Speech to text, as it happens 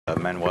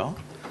Manuel,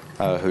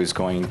 who's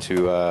going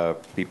to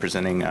be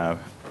presenting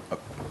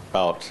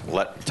about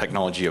Let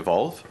Technology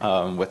Evolve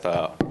with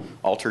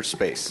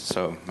AlterSpace.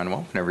 So,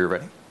 Manuel, whenever you're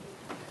ready.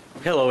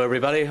 Hello,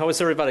 everybody. How is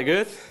everybody?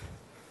 Good?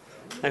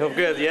 I hope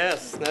good.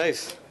 Yes,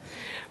 nice.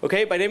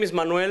 Okay, my name is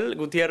Manuel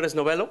Gutierrez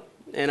Novelo,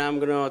 and I'm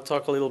going to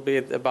talk a little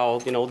bit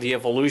about, the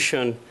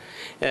evolution.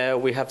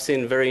 We have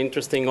seen very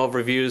interesting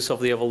overviews of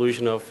the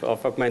evolution of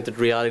augmented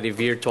reality,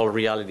 virtual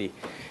reality.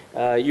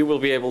 You will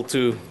be able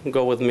to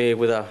go with me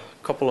with a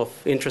couple of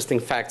interesting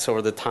facts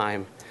over the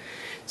time.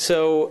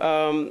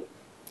 So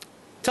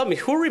tell me,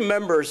 who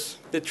remembers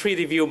the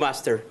 3D View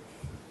Master?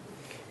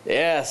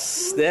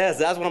 Yes,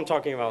 that's what I'm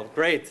talking about.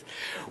 Great.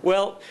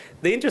 Well,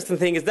 the interesting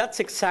thing is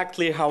that's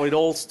exactly how it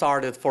all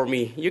started for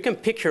me. You can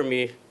picture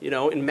me,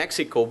 in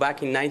Mexico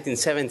back in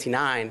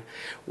 1979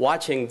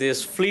 watching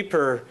this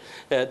flipper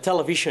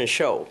television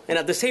show. And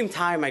at the same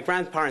time, my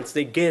grandparents,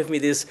 they gave me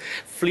this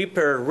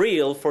flipper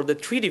reel for the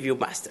 3D View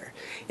Master.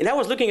 And I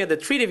was looking at the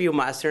 3D View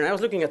Master, and I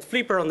was looking at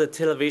flipper on the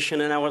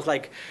television, and I was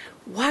like,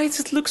 why does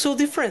it look so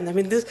different? I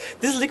mean, this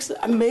looks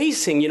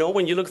amazing,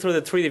 when you look through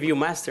the 3D View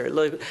Master.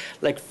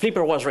 Like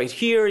flipper was right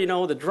here,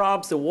 the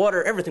drops, the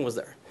water, everything was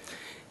there.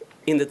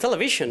 In the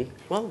television,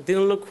 well, it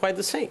didn't look quite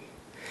the same.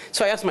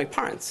 So I asked my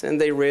parents,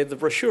 and they read the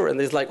brochure, and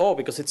they're like, oh,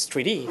 because it's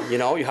 3D,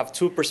 you have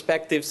two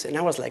perspectives. And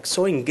I was like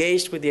so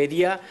engaged with the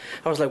idea.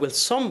 I was like, well,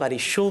 somebody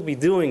should be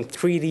doing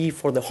 3D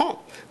for the home.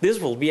 This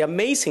will be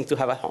amazing to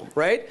have at home,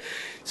 right?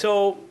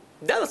 So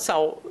that's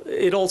how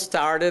it all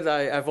started.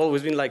 I've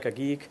always been like a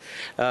geek,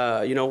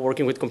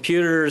 working with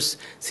computers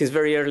since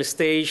very early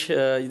stage.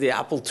 The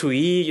Apple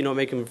IIe,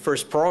 making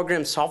first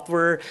program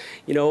software,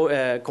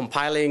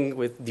 compiling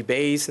with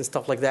DBase and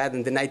stuff like that. In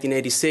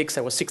 1986,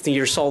 I was 16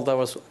 years old. I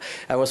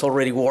was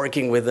already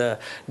working with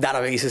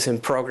databases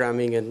and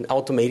programming and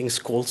automating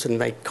schools and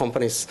my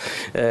companies,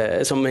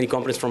 so many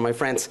companies from my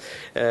friends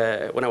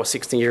when I was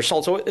 16 years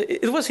old. So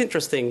it was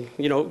interesting,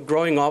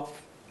 growing up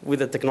with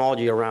the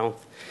technology around.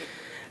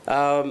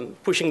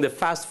 Pushing the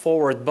fast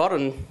forward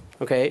button,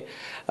 okay,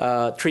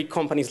 3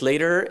 companies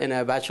later and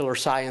a Bachelor of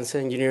Science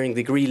Engineering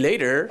degree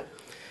later,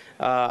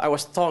 I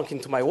was talking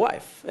to my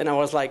wife, and I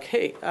was like,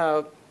 hey,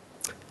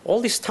 all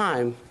this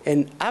time,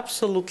 and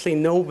absolutely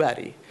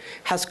nobody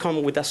has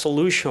come with a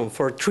solution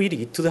for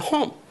 3D to the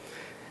home.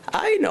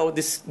 I know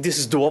this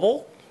is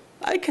doable.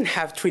 I can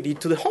have 3D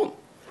to the home.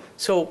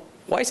 So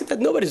why is it that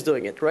nobody's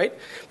doing it, right?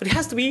 But it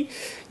has to be,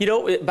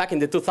 back in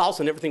the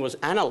 2000s, everything was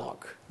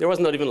analog. There was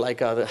not even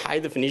like a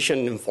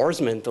high-definition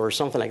enforcement or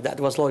something like that.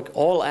 It was like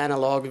all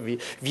analog,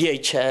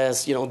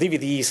 VHS,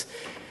 DVDs.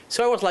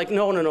 So I was like,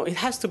 no, it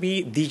has to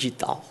be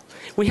digital.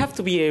 We have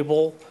to be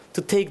able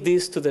to take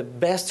this to the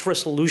best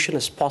resolution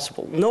as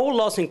possible. No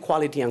loss in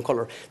quality and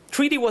color.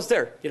 3D was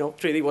there.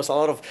 3D was a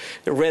lot of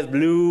red,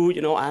 blue,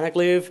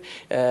 anaglyph,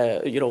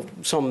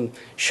 some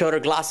shutter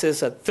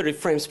glasses at 30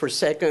 frames per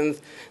second.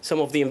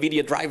 Some of the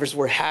NVIDIA drivers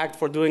were hacked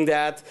for doing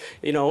that,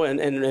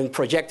 and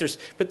projectors.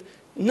 But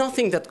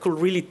nothing that could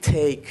really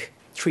take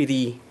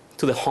 3D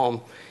to the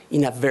home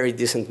in a very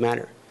decent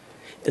manner.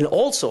 And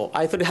also,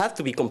 I thought it had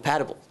to be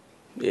compatible.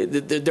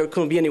 There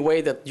couldn't be any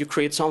way that you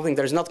create something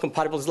that is not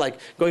compatible. It's like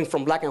going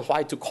from black and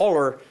white to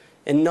color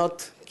and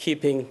not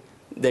keeping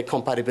the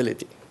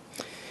compatibility.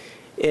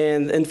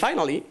 And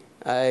finally,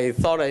 I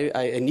thought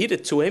I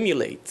needed to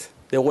emulate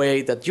the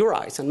way that your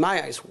eyes and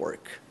my eyes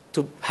work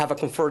to have a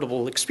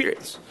comfortable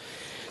experience.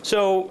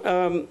 So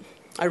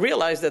I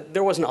realized that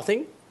there was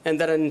nothing and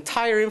that an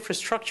entire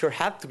infrastructure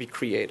had to be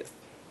created.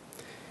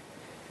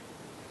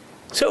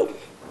 So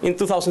in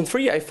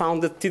 2003, I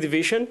founded TD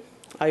Vision.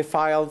 I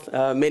filed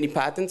many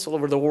patents all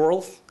over the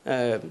world,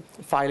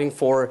 filing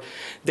for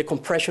the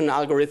compression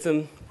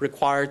algorithm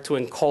required to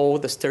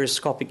encode the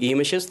stereoscopic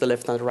images, the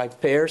left and right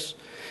pairs.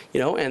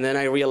 And then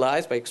I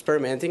realized by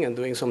experimenting and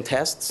doing some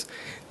tests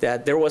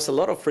that there was a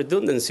lot of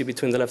redundancy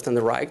between the left and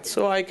the right.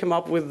 So I came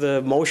up with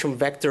the motion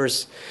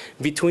vectors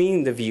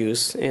between the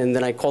views, and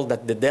then I called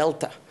that the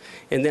delta.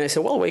 And then I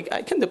said, well, wait,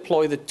 I can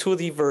deploy the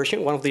 2D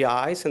version, one of the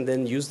eyes, and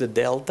then use the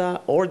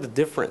delta or the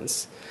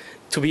difference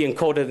to be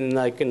encoded in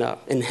an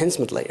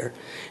enhancement layer.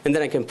 And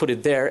then I can put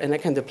it there, and I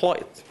can deploy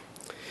it.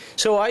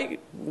 So I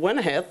went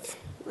ahead.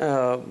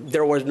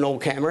 There were no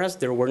cameras.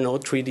 There were no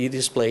 3D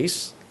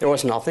displays. There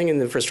was nothing in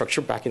the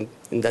infrastructure back in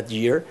that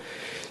year.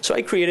 So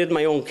I created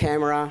my own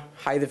camera,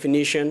 high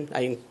definition.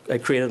 I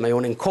created my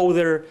own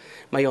encoder,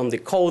 my own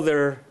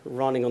decoder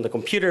running on the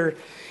computer.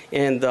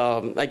 And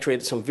I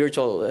created some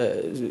virtual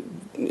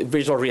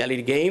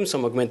reality games,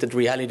 some augmented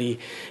reality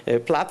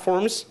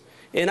platforms.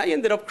 And I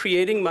ended up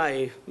creating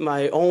my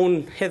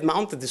own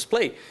head-mounted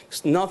display,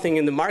 because nothing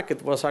in the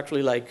market was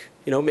actually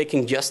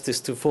making justice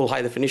to full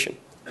high definition.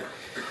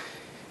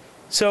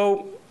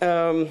 So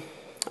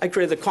I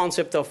created the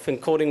concept of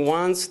encoding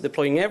once,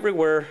 deploying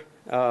everywhere.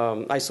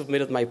 I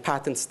submitted my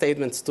patent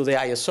statements to the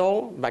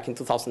ISO back in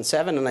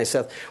 2007, and I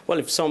said, well,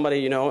 if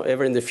somebody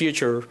ever in the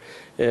future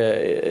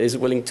is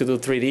willing to do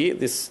 3D,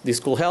 this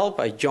could help.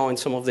 I joined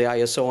some of the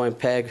ISO and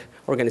PEG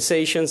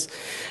organizations,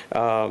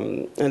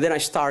 and then I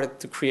started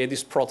to create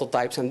these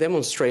prototypes and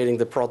demonstrating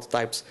the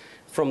prototypes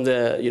from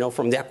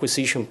the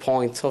acquisition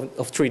point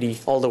of 3D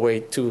all the way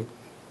to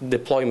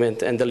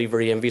deployment and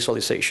delivery and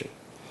visualization.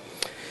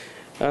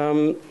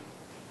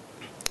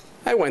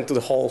 I went to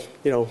the whole,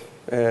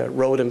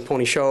 road and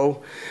pony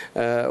show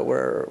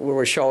where we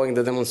were showing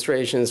the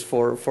demonstrations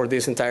for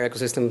this entire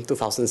ecosystem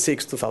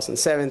 2006,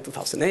 2007,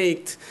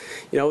 2008.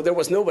 There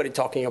was nobody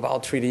talking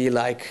about 3D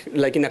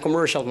like in a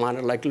commercial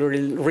manner, like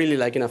really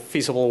like in a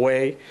feasible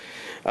way.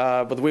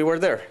 But we were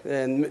there,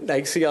 and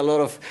I see a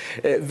lot of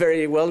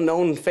very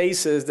well-known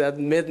faces that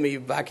met me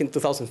back in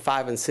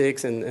 2005 and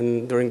 2006,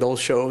 and during those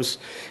shows.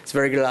 It's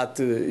very glad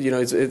to,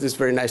 it's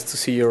very nice to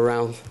see you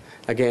around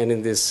again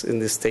in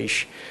this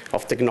stage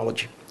of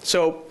technology.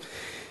 So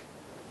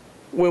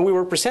when we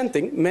were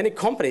presenting, many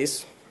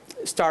companies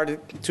started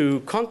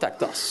to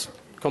contact us.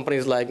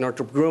 Companies like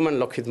Northrop Grumman,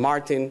 Lockheed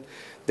Martin,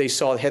 they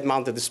saw the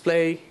head-mounted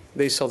display,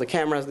 they saw the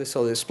cameras, they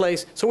saw the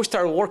displays. So we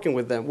started working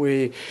with them.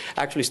 We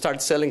actually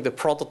started selling the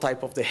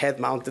prototype of the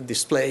head-mounted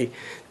display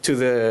to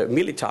the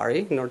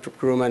military. Northrop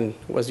Grumman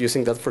was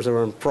using that for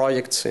several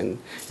projects, and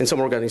some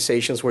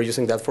organizations were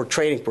using that for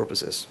training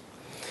purposes.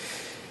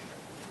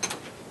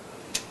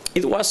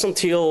 It was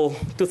until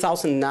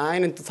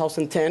 2009 and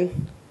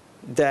 2010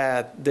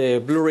 that the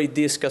Blu-ray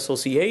Disc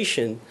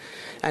Association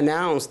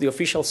announced the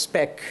official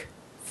spec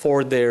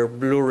for their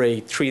Blu-ray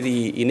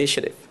 3D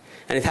initiative.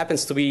 And it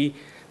happens to be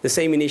the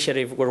same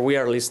initiative where we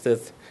are listed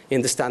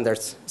in the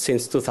standards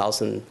since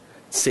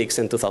 2006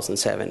 and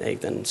 2007,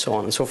 2008, and so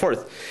on and so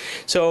forth.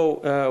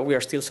 So we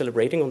are still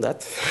celebrating on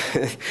that.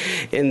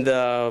 And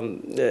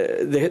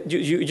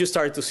you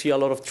started to see a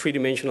lot of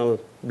three-dimensional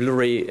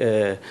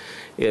Blu-ray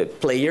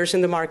players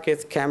in the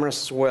market,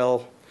 cameras as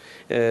well,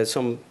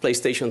 some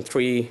PlayStation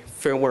 3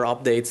 firmware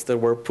updates that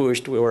were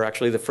pushed. We were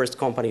actually the first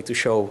company to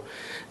show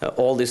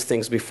all these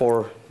things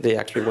before they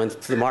actually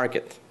went to the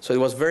market. So it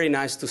was very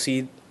nice to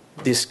see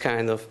this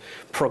kind of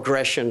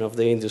progression of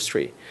the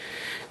industry.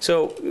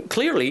 So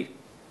clearly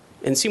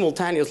and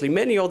simultaneously,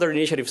 many other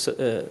initiatives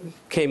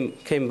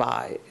came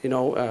by.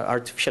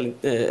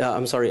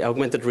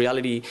 Augmented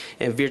reality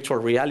and virtual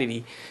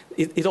reality.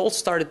 It all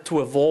started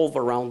to evolve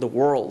around the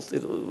world.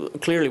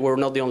 Clearly, we're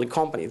not the only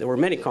company. There were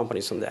many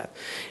companies on that.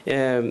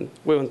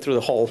 We went through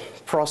the whole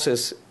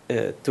process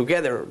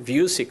together.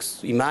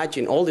 Vuzix,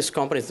 Imagine, all these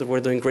companies that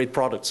were doing great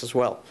products as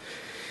well.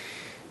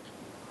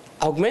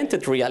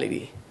 Augmented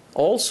reality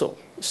also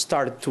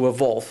started to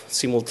evolve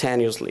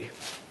simultaneously.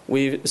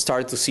 We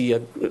started to see,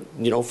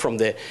 from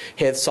the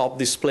heads-up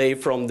display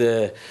from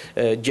the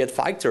jet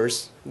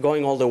fighters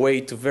going all the way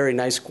to very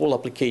nice, cool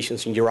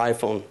applications in your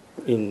iPhone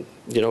in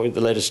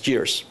the latest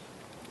years.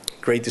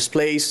 Great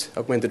displays,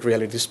 augmented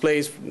reality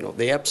displays,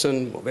 the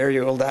Epson,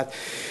 Novelo, all that.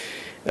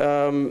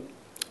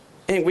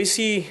 And we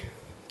see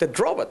that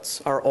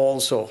robots are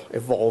also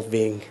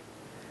evolving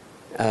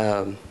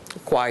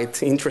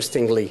quite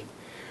interestingly.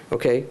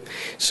 Okay,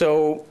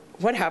 so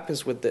what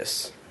happens with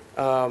this?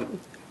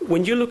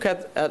 When you look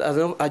at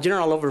a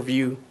general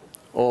overview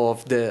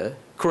of the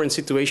current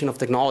situation of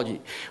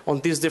technology on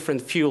these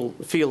different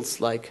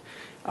fields like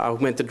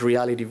augmented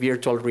reality,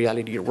 virtual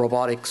reality,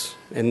 robotics,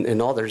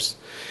 and others,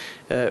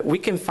 we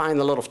can find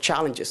a lot of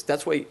challenges.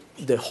 That's why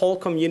the whole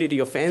community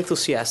of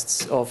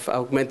enthusiasts of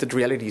augmented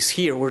reality is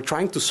here. We're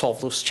trying to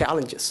solve those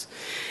challenges.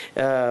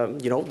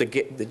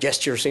 The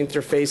gestures,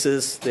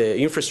 interfaces, the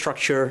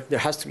infrastructure, there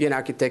has to be an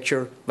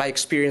architecture. By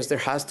experience, there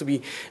has to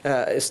be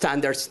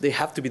standards. They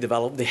have to be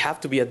developed. They have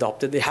to be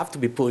adopted. They have to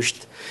be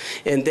pushed.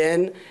 And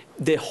then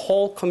the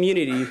whole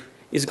community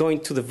is going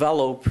to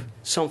develop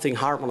something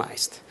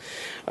harmonized.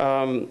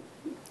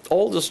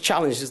 All those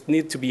challenges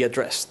need to be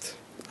addressed.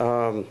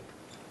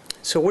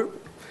 So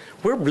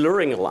we're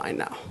blurring a line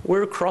now.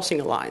 We're crossing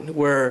a line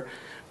where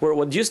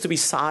what used to be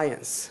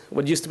science,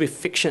 what used to be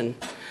fiction,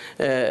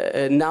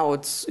 now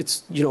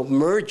it's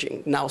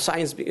merging. Now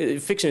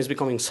fiction is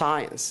becoming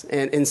science,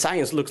 and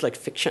science looks like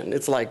fiction.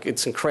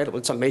 It's incredible.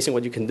 It's amazing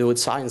what you can do with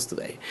science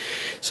today.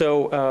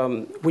 So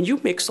when you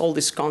mix all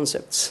these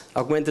concepts,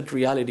 augmented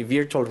reality,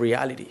 virtual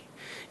reality,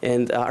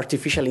 and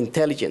artificial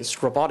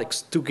intelligence,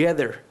 robotics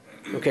together,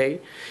 okay,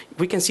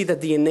 we can see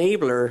that the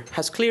enabler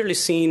has clearly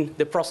seen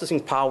the processing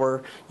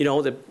power,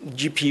 the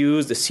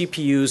GPUs, the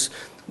CPUs,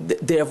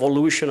 the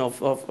evolution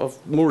of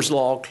Moore's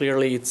law.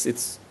 Clearly,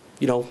 it's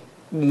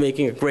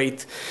making a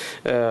great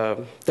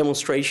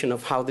demonstration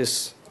of how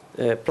this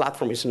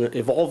platform is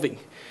evolving.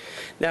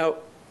 Now,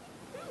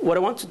 what I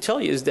want to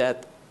tell you is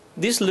that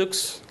this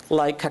looks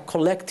like a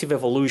collective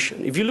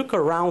evolution. If you look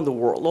around the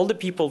world, all the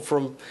people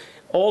from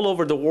all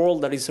over the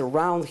world that is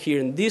around here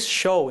in this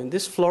show, in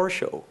this floor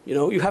show,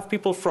 you have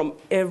people from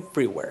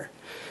everywhere.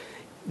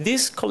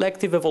 This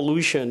collective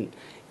evolution,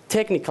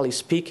 technically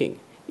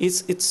speaking,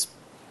 it's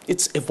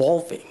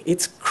evolving.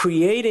 It's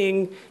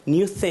creating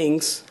new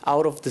things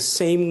out of the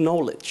same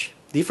knowledge.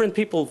 Different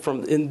people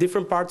in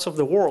different parts of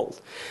the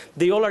world,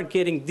 they all are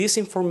getting this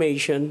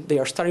information. They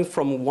are starting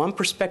from one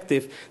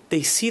perspective.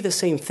 They see the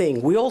same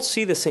thing. We all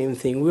see the same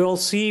thing. We all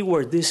see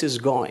where this is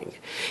going.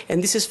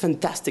 And this is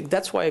fantastic.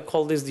 That's why I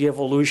call this the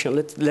evolution.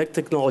 Let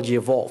technology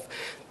evolve.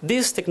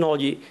 this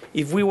technology,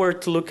 if we were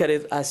to look at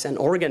it as an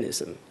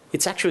organism,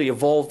 it's actually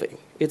evolving.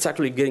 It's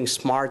actually getting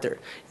smarter.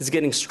 It's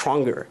getting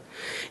stronger.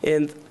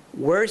 And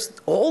where's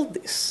all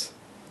this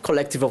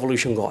collective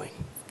evolution going?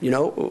 You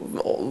know,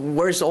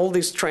 where's all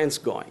these trends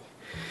going?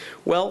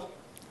 Well,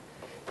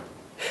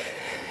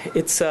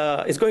 it's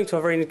going to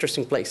a very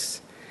interesting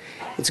place.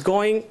 It's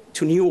going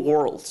to new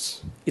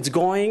worlds. It's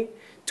going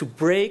to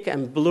break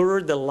and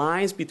blur the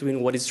lines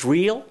between what is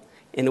real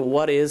and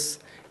what is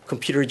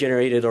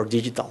computer-generated or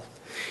digital.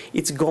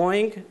 It's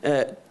going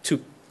to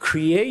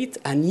create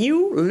a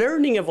new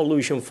learning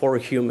evolution for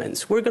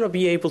humans. We're going to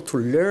be able to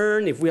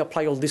learn if we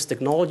apply all this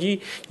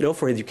technology, you know,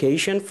 for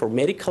education, for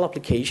medical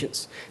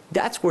applications.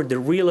 That's where the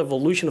real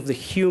evolution of the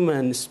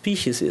human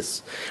species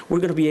is. We're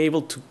going to be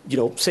able to, you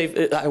know,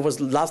 save. I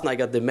was last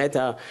night at the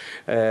Meta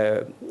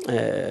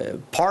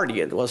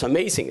party. It was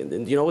amazing.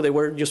 And, you know, they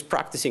were just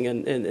practicing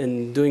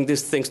and doing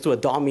these things to a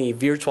dummy,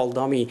 virtual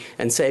dummy,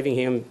 and saving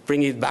him,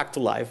 bringing it back to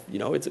life. You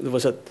know, it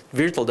was a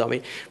virtual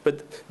dummy.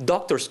 But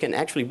doctors can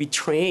actually be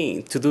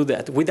trained to do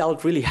that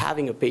without really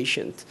having a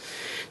patient.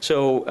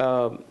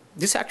 So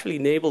this actually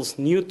enables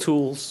new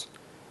tools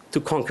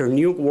to conquer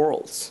new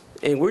worlds.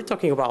 And we're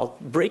talking about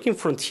breaking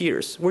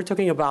frontiers. We're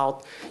talking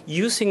about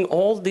using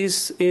all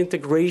this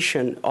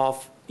integration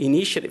of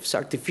initiatives,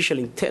 artificial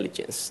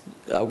intelligence,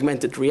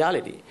 augmented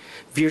reality,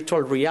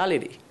 virtual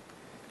reality,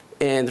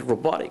 and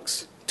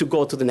robotics to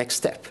go to the next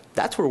step.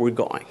 That's where we're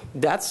going.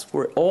 That's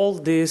where all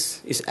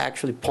this is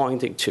actually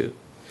pointing to.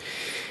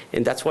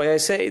 And that's why I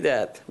say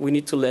that we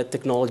need to let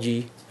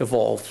technology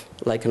evolve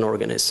like an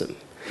organism.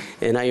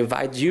 And I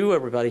invite you,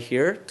 everybody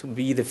here, to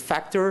be the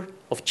factor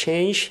of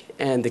change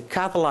and the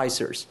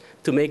catalyzers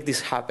to make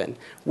this happen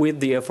with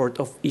the effort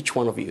of each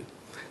one of you.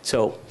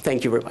 So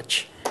thank you very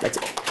much. That's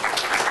it.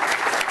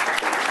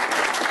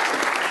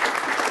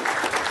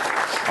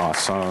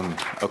 Awesome.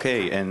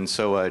 Okay, and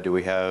so do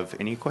we have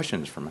any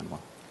questions for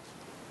Manuel?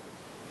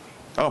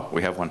 Oh,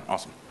 we have one.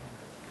 Awesome.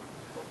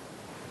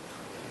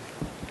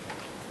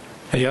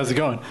 Hey, how's it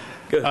going?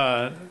 Good.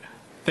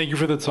 Thank you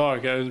for the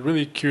talk. I was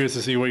really curious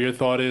to see what your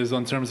thought is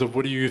on terms of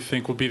what do you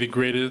think will be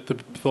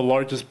the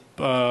largest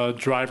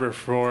driver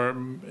for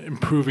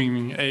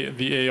improving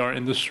the AR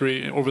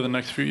industry over the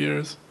next few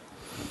years?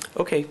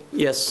 Okay,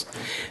 yes.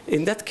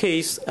 In that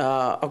case,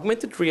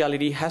 augmented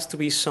reality has to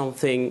be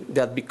something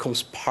that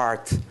becomes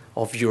part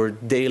of your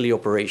daily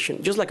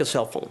operation, just like a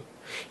cell phone.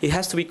 It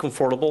has to be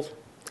comfortable.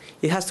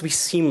 It has to be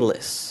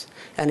seamless.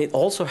 And it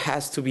also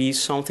has to be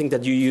something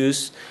that you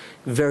use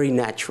very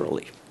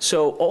naturally.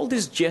 So all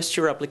these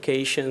gesture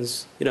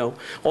applications, you know,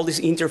 all these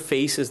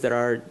interfaces that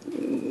are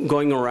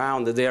going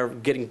around, that they are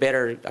getting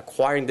better,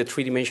 acquiring the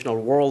three-dimensional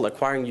world,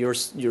 acquiring your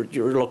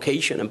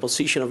location and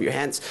position of your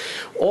hands,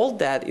 all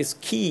that is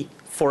key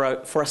for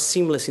a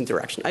seamless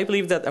interaction. I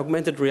believe that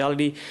augmented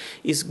reality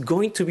is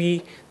going to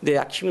be the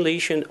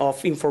accumulation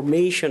of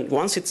information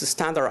once it's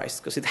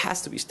standardized, because it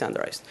has to be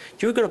standardized.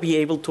 You're going to be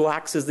able to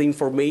access the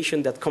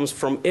information that comes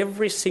from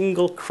every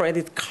single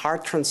credit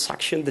card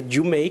transaction that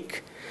you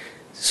make.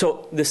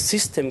 So the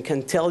system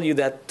can tell you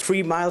that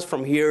 3 miles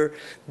from here,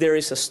 there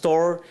is a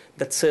store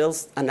that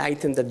sells an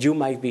item that you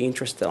might be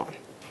interested in,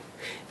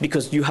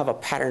 because you have a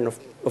pattern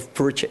of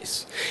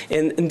purchase.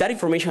 And that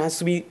information has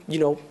to be, you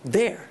know,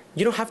 there.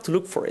 You don't have to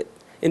look for it.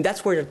 And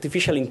that's where the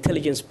artificial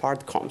intelligence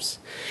part comes.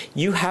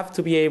 You have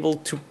to be able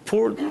to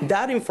pull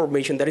that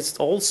information that is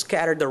all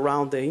scattered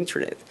around the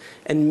internet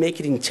and make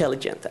it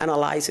intelligent,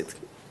 analyze it,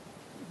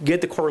 get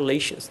the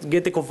correlations,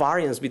 get the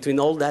covariance between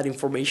all that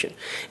information.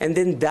 And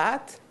then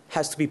that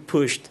has to be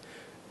pushed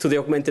to the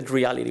augmented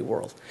reality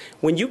world.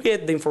 When you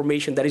get the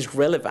information that is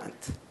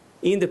relevant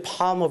in the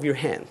palm of your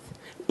hand,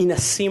 in a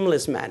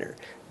seamless manner,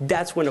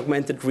 that's when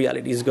augmented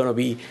reality is going to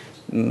be,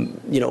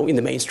 you know, in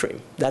the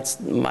mainstream. That's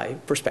my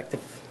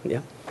perspective.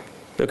 Yeah.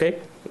 Okay.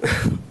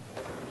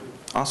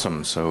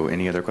 Awesome. So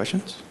any other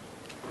questions?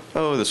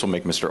 Oh, this will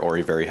make Mr.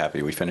 Ori very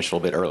happy. We finished a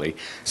little bit early.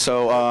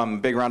 So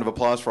big round of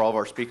applause for all of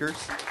our speakers.